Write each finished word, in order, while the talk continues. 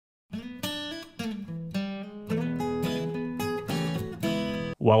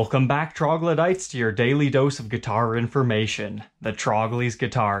Welcome back, troglodytes, to your daily dose of guitar information, the Trogly's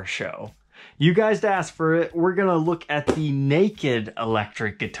Guitar Show. You guys asked for it. We're gonna look at the naked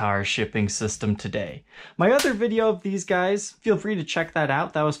electric guitar shipping system today. My other video of these guys, feel free to check that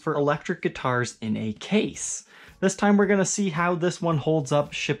out. That was for electric guitars in a case. This time we're gonna see how this one holds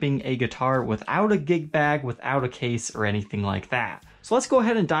up shipping a guitar without a gig bag, without a case, or anything like that. So let's go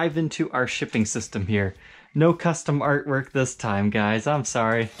ahead and dive into our shipping system here. No custom artwork this time, guys. I'm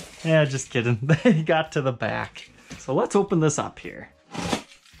sorry. Yeah, just kidding. They got to the back. So let's open this up here.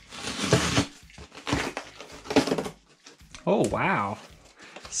 Oh, wow.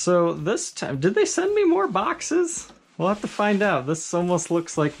 So this time, did they send me more boxes? We'll have to find out. This almost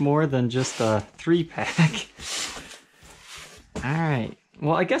looks like more than just a 3-pack. All right.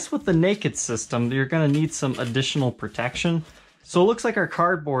 Well, I guess with the naked system, you're gonna need some additional protection. So it looks like our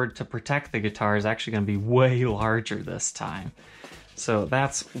cardboard to protect the guitar is actually going to be way larger this time. So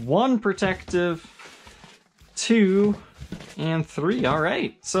that's 1 protective, 2, and 3. All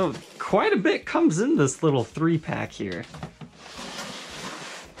right, so quite a bit comes in this little 3-pack here.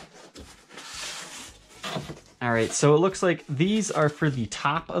 All right, so it looks like these are for the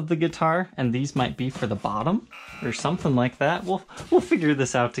top of the guitar, and these might be for the bottom, or something like that. We'll figure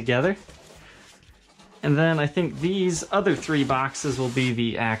this out together. And then I think these other 3 boxes will be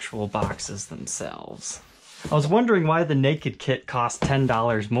the actual boxes themselves. I was wondering why the naked kit cost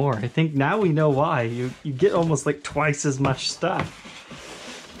 $10 more. I think now we know why. You get almost like twice as much stuff.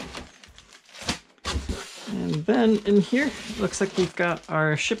 And then in here, it looks like we've got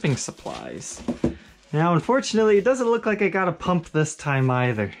our shipping supplies. Now, unfortunately, it doesn't look like I got a pump this time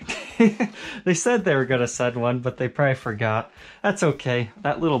either. They said they were gonna send one, but they probably forgot. That's okay.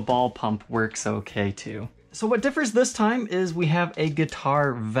 That little ball pump works okay too. So what differs this time is we have a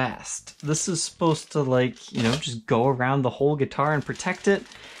guitar vest. This is supposed to, like, you know, just go around the whole guitar and protect it.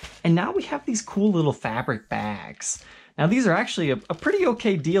 And now we have these cool little fabric bags. Now these are actually a pretty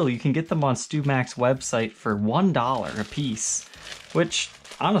okay deal. You can get them on StewMac's website for $1 a piece, which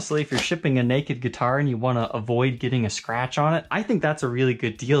honestly, if you're shipping a naked guitar and you want to avoid getting a scratch on it, I think that's a really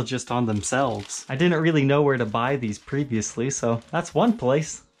good deal just on themselves. I didn't really know where to buy these previously, so that's one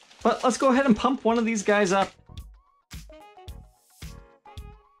place. But let's go ahead and pump one of these guys up.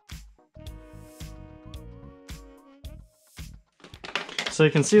 So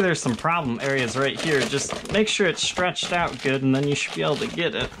you can see there's some problem areas right here. Just make sure it's stretched out good and then you should be able to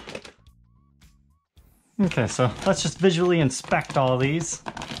get it. Okay, so let's just visually inspect all these.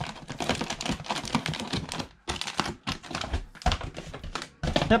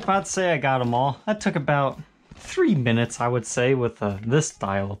 Yep, I'd say I got them all. That took about 3 minutes, I would say, with this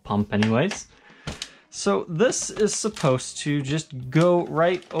style of pump anyways. So this is supposed to just go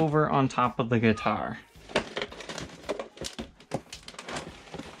right over on top of the guitar.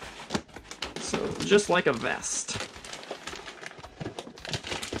 So just like a vest.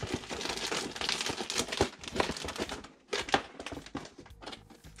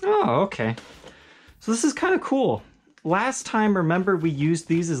 Oh, okay. So this is kind of cool. Last time, remember, we used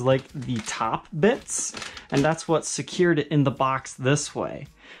these as like the top bits, and that's what secured it in the box this way.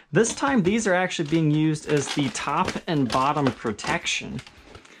 This time, these are actually being used as the top and bottom protection.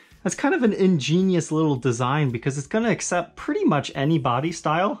 That's kind of an ingenious little design because it's going to accept pretty much any body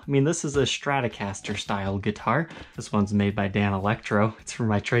style. I mean, this is a Stratocaster style guitar. This one's made by Dan Electro. It's for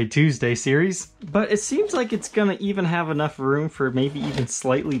my Trade Tuesday series. But it seems like it's going to even have enough room for maybe even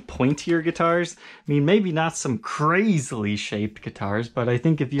slightly pointier guitars. I mean, maybe not some crazily shaped guitars, but I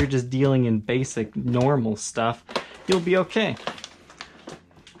think if you're just dealing in basic normal stuff, you'll be okay.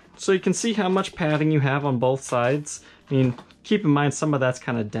 So you can see how much padding you have on both sides. I mean, keep in mind some of that's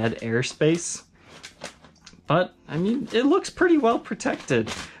kind of dead airspace. But, I mean, it looks pretty well protected,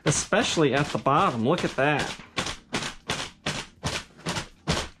 especially at the bottom. Look at that.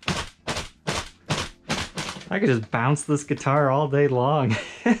 I could just bounce this guitar all day long.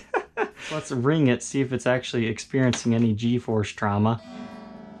 Let's ring it, see if it's actually experiencing any G-force trauma.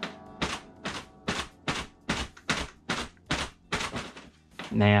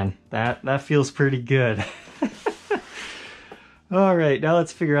 Man, that feels pretty good. All right, now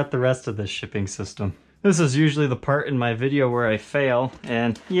let's figure out the rest of this shipping system. This is usually the part in my video where I fail,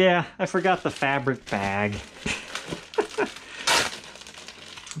 and yeah, I forgot the fabric bag.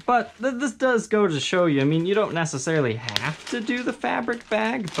 But this does go to show you, I mean, you don't necessarily have to do the fabric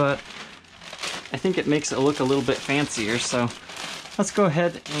bag, but I think it makes it look a little bit fancier, so let's go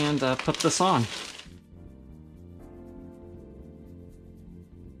ahead and put this on.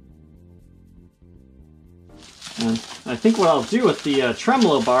 And I think what I'll do with the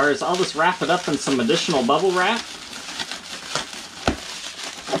tremolo bar is I'll just wrap it up in some additional bubble wrap.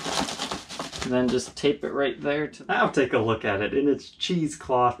 And then just tape it right there. Now take a look at it in its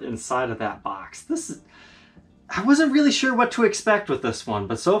cheesecloth inside of that box. I wasn't really sure what to expect with this one,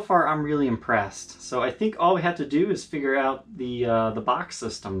 but so far I'm really impressed. So I think all we have to do is figure out the box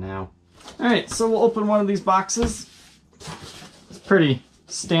system now. All right, so we'll open one of these boxes. It's a pretty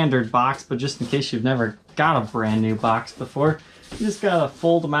standard box, but just in case you've never got a brand new box before, you just gotta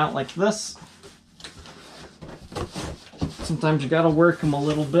fold them out like this. Sometimes you gotta work them a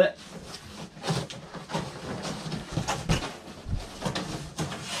little bit.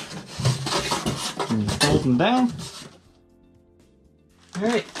 And fold them down. All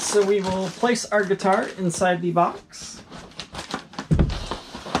right, so we will place our guitar inside the box.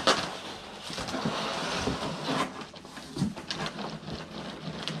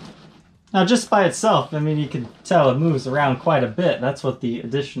 Now just by itself, I mean, you can tell it moves around quite a bit. That's what the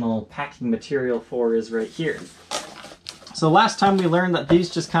additional packing material for is right here. So last time we learned that these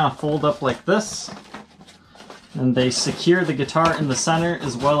just kind of fold up like this, and they secure the guitar in the center,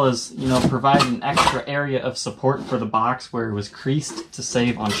 as well as, you know, provide an extra area of support for the box where it was creased to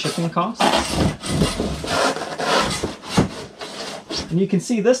save on shipping costs. And you can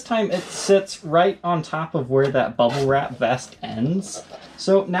see this time it sits right on top of where that bubble wrap vest ends.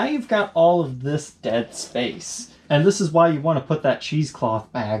 So now you've got all of this dead space. And this is why you want to put that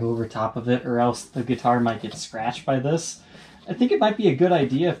cheesecloth bag over top of it, or else the guitar might get scratched by this. I think it might be a good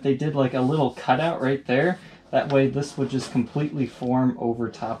idea if they did like a little cutout right there. That way this would just completely form over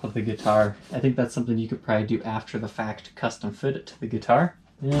top of the guitar. I think that's something you could probably do after the fact to custom fit it to the guitar.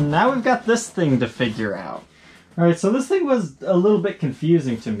 And now we've got this thing to figure out. Alright, so this thing was a little bit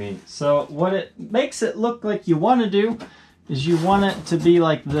confusing to me. So what it makes it look like you want to do is you want it to be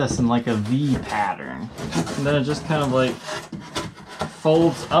like this in like a V pattern. And then it just kind of like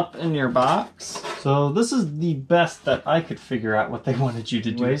folds up in your box. So this is the best that I could figure out what they wanted you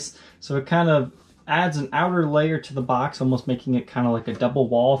to do. So it kind of adds an outer layer to the box, almost making it kind of like a double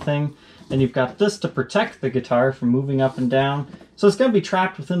wall thing. Then you've got this to protect the guitar from moving up and down. So it's going to be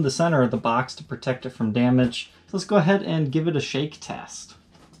trapped within the center of the box to protect it from damage. So let's go ahead and give it a shake test.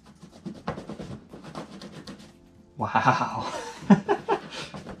 Wow.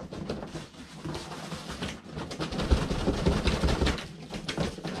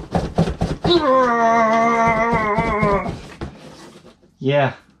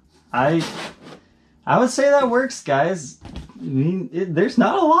 Yeah, I would say that works, guys. I mean, there's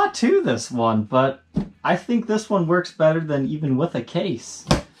not a lot to this one, but I think this one works better than even with a case.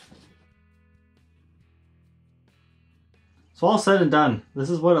 So all said and done, this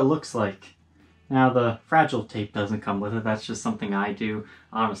is what it looks like. Now the fragile tape doesn't come with it, that's just something I do.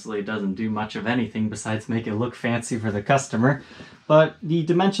 Honestly, it doesn't do much of anything besides make it look fancy for the customer. But the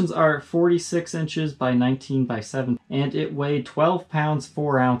dimensions are 46 inches by 19 by 7, and it weighed 12 pounds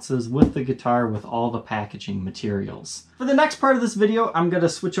 4 ounces with the guitar with all the packaging materials. For the next part of this video, I'm going to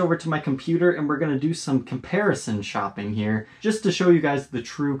switch over to my computer and we're going to do some comparison shopping here, just to show you guys the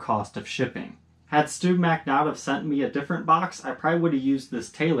true cost of shipping. Had StewMac not have sent me a different box, I probably would have used this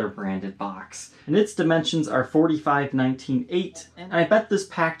Taylor branded box. And its dimensions are 45, 19, 8, and I bet this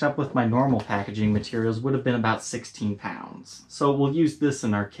packed up with my normal packaging materials would have been about 16 pounds. So we'll use this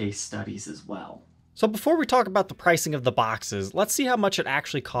in our case studies as well. So before we talk about the pricing of the boxes, let's see how much it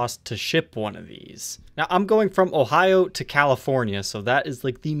actually costs to ship one of these. Now I'm going from Ohio to California, so that is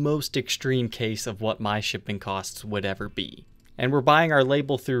like the most extreme case of what my shipping costs would ever be. And we're buying our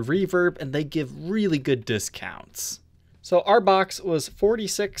label through Reverb, and they give really good discounts. So our box was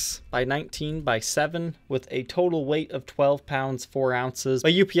 46 by 19 by 7 with a total weight of 12 pounds 4 ounces.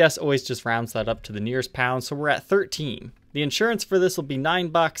 But UPS always just rounds that up to the nearest pound, so we're at 13. The insurance for this will be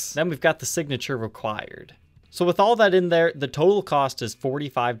 $9, then we've got the signature required. So with all that in there, the total cost is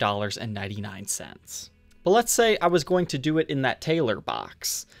 $45.99. But let's say I was going to do it in that Taylor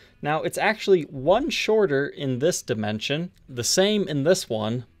box. Now, it's actually one shorter in this dimension, the same in this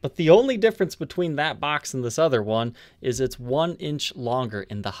one, but the only difference between that box and this other one is it's 1 inch longer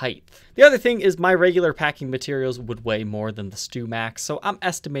in the height. The other thing is my regular packing materials would weigh more than the StewMac's, so I'm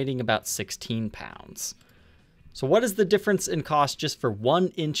estimating about 16 pounds. So what is the difference in cost just for 1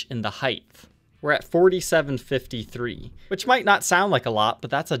 inch in the height? We're at $47.53, which might not sound like a lot, but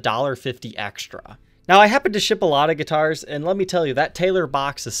that's $1.50 extra. Now, I happen to ship a lot of guitars, and let me tell you, that Taylor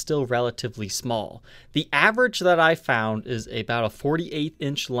box is still relatively small. The average that I found is about a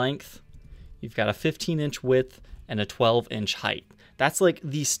 48-inch length. You've got a 15-inch width and a 12-inch height. That's like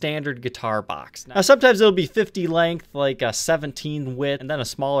the standard guitar box. Now, sometimes it'll be 50 length, like a 17 width, and then a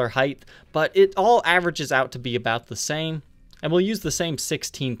smaller height, but it all averages out to be about the same, and we'll use the same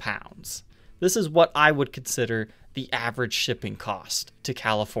 16 pounds. This is what I would consider the average shipping cost to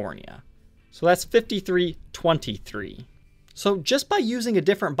California. So that's $53.23. So just by using a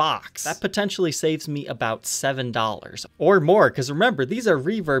different box, that potentially saves me about $7 or more, because remember, these are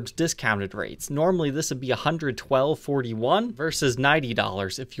Reverb's discounted rates. Normally this would be $112.41 versus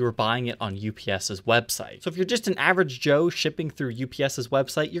 $90 if you were buying it on UPS's website. So if you're just an average Joe shipping through UPS's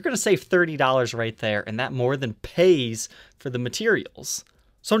website, you're going to save $30 right there, and that more than pays for the materials.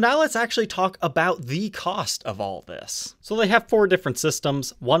 So now let's actually talk about the cost of all this. So they have 4 different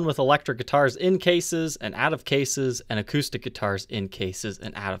systems, one with electric guitars in cases and out of cases, and acoustic guitars in cases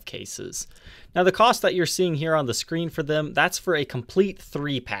and out of cases. Now the cost that you're seeing here on the screen for them, that's for a complete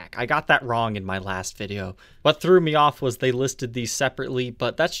 3-pack. I got that wrong in my last video. What threw me off was they listed these separately,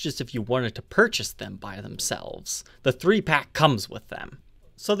 but that's just if you wanted to purchase them by themselves. The 3-pack comes with them.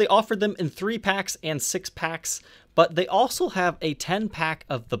 So they offer them in 3-packs and 6-packs, but they also have a 10-pack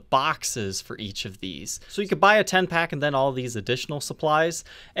of the boxes for each of these. So you could buy a 10-pack and then all these additional supplies.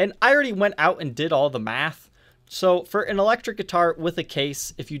 And I already went out and did all the math. So for an electric guitar with a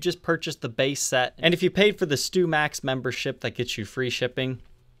case, if you just purchased the base set, and if you paid for the StewMac's membership that gets you free shipping,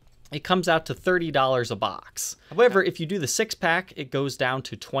 it comes out to $30 a box. However, if you do the 6-pack, it goes down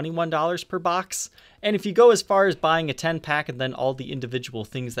to $21 per box. And if you go as far as buying a 10-pack and then all the individual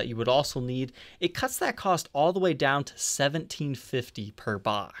things that you would also need, it cuts that cost all the way down to $17.50 per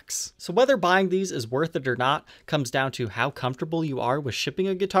box. So whether buying these is worth it or not comes down to how comfortable you are with shipping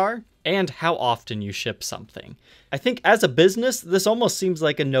a guitar and how often you ship something. I think as a business, this almost seems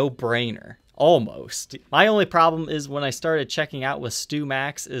like a no-brainer. Almost. My only problem is when I started checking out with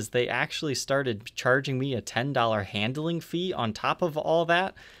StewMac's is they actually started charging me a $10 handling fee on top of all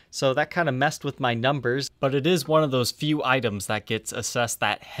that. So that kind of messed with my numbers, but it is one of those few items that gets assessed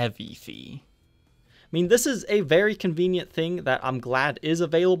that heavy fee. I mean, this is a very convenient thing that I'm glad is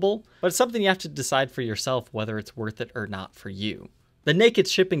available, but it's something you have to decide for yourself whether it's worth it or not for you. The naked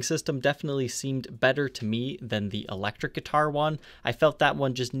shipping system definitely seemed better to me than the electric guitar one. I felt that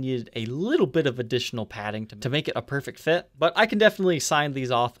one just needed a little bit of additional padding to make it a perfect fit, but I can definitely sign these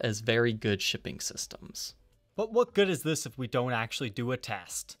off as very good shipping systems. But what good is this if we don't actually do a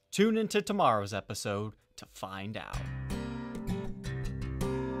test? Tune into tomorrow's episode to find out.